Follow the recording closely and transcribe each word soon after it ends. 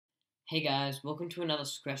Hey guys, welcome to another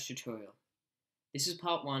Scratch tutorial. This is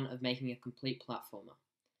part 1 of making a complete platformer,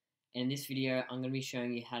 and in this video I'm going to be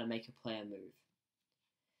showing you how to make a player move.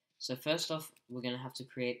 So first off, we're going to have to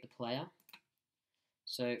create the player.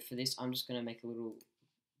 So for this I'm just going to make a little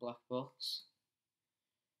black box,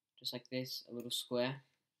 just like this, a little square.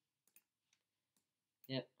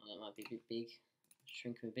 Yep, that might be a bit big,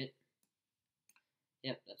 shrink him a bit.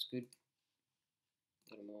 Yep, that's good.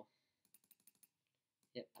 A little more.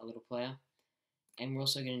 Yep, a little player. And we're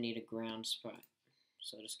also going to need a ground sprite.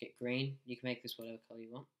 So just get green. You can make this whatever color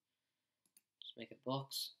you want. Just make a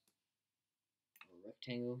box or a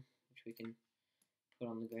rectangle, which we can put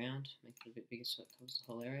on the ground. Make it a bit bigger so it covers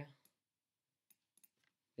the whole area.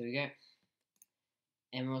 There we go.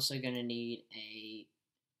 And we're also going to need a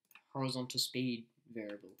horizontal speed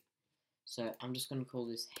variable. So I'm just going to call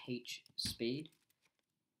this hspeed,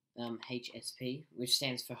 HSP, which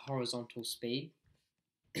stands for horizontal speed.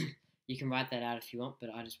 You can write that out if you want, but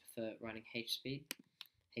I just prefer writing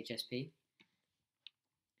HSP.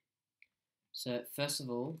 So first of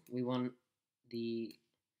all, we want the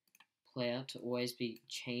player to always be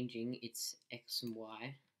changing its X and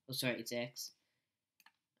Y, its X,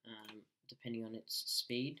 depending on its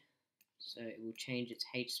speed. So it will change its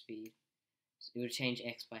H speed. So it will change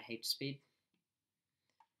X by H speed.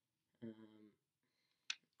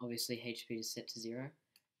 Obviously H speed is set to 0, and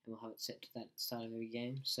we'll have it set to that at the start of every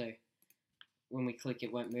game. So when we click,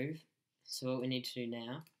 it won't move. So what we need to do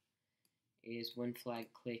now is when flag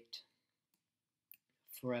clicked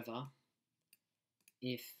forever,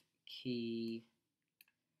 if key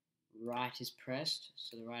right is pressed,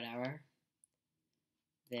 so the right arrow,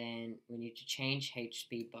 then we need to change H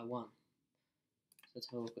speed by 1. So let's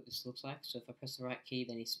have a look what this looks like. So if I press the right key,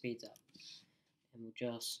 then he speeds up. And we'll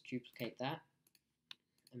just duplicate that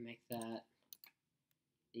and make that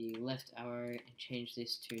the left arrow and change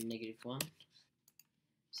this to -1.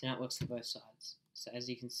 So now it works for both sides. So as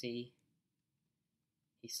you can see,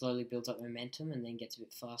 he slowly builds up momentum and then gets a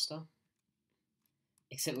bit faster.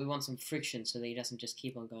 Except we want some friction so that he doesn't just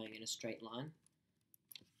keep on going in a straight line.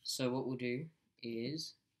 So what we'll do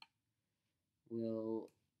is we'll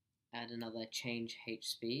add another change H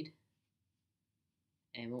speed.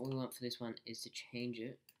 And what we want for this one is to change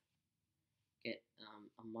it, get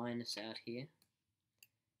a minus out here,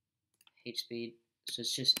 H speed, so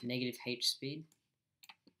it's just negative H speed.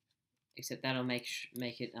 Except that'll make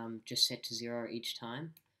it just set to 0 each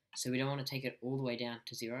time. So we don't want to take it all the way down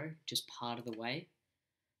to 0, just part of the way.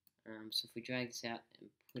 So if we drag this out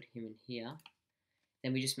and put him in here,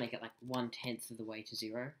 then we just make it like 1/10 of the way to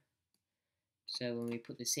 0. So when we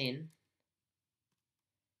put this in,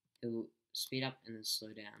 it'll speed up and then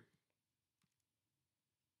slow down.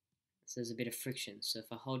 So there's a bit of friction. So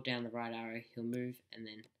if I hold down the right arrow, he'll move and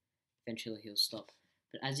then eventually he'll stop.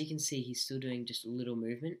 But as you can see, he's still doing just a little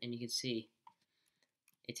movement, and you can see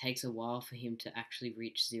it takes a while for him to actually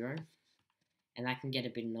reach 0, and that can get a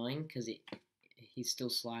bit annoying because he's still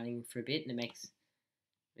sliding for a bit, and it makes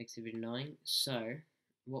it a bit annoying. So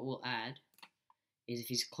what we'll add is if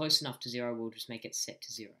he's close enough to 0, we'll just make it set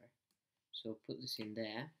to 0. So we'll put this in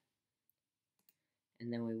there,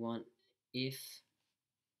 and then we want if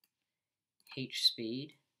H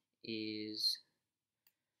speed is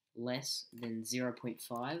less than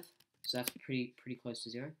 0.5, so that's pretty close to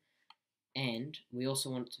 0. And we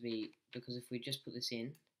also want it to be, because if we just put this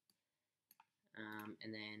in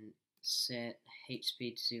and then set H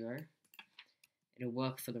speed to 0, it'll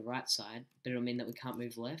work for the right side, but it'll mean that we can't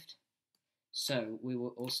move left. So we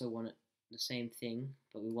will also want it the same thing,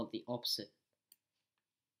 but we want the opposite.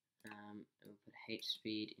 And we'll put H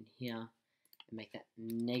speed in here and make that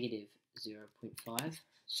negative 0.5.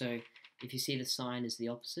 So if you see, the sign is the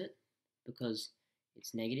opposite because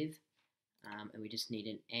it's negative, and we just need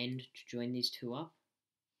an end to join these two up.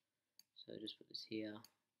 So just put this here,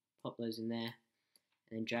 pop those in there,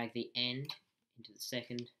 and then drag the end into the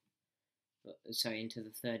into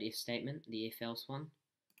the third if statement, the if else one.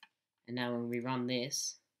 And now when we run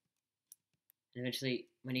this, and eventually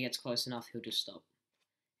when he gets close enough, he'll just stop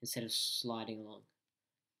instead of sliding along.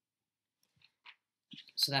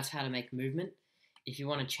 So that's how to make movement. If you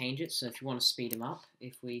want to change it, so if you want to speed him up,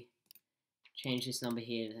 if we change this number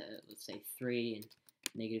here to, let's say, 3 and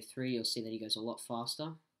 -3, you'll see that he goes a lot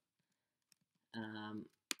faster.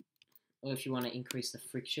 Or if you want to increase the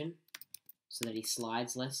friction so that he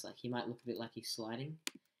slides less, like he might look a bit like he's sliding,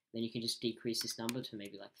 then you can just decrease this number to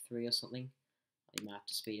maybe like 3 or something. You might have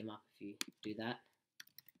to speed him up if you do that.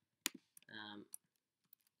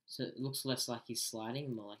 So it looks less like he's sliding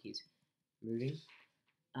and more like he's moving.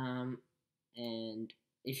 And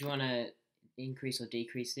if you want to increase or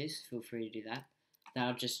decrease this, feel free to do that.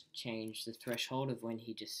 that'll just change the threshold of when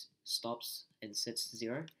he just stops and sets to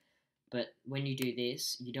 0. But when you do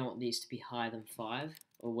this, you don't want these to be higher than 5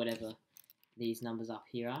 or whatever these numbers up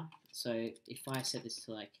here are. So if I set this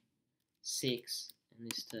to like 6 and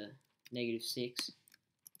this to -6,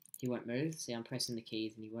 he won't move. See, I'm pressing the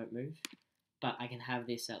keys and he won't move. But I can have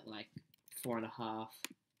this at like 4.5,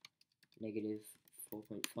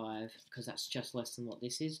 -4.5, because that's just less than what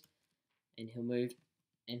this is. And he'll move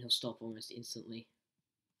and he'll stop almost instantly.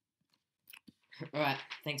 Alright,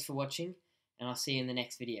 thanks for watching, and I'll see you in the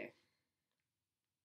next video.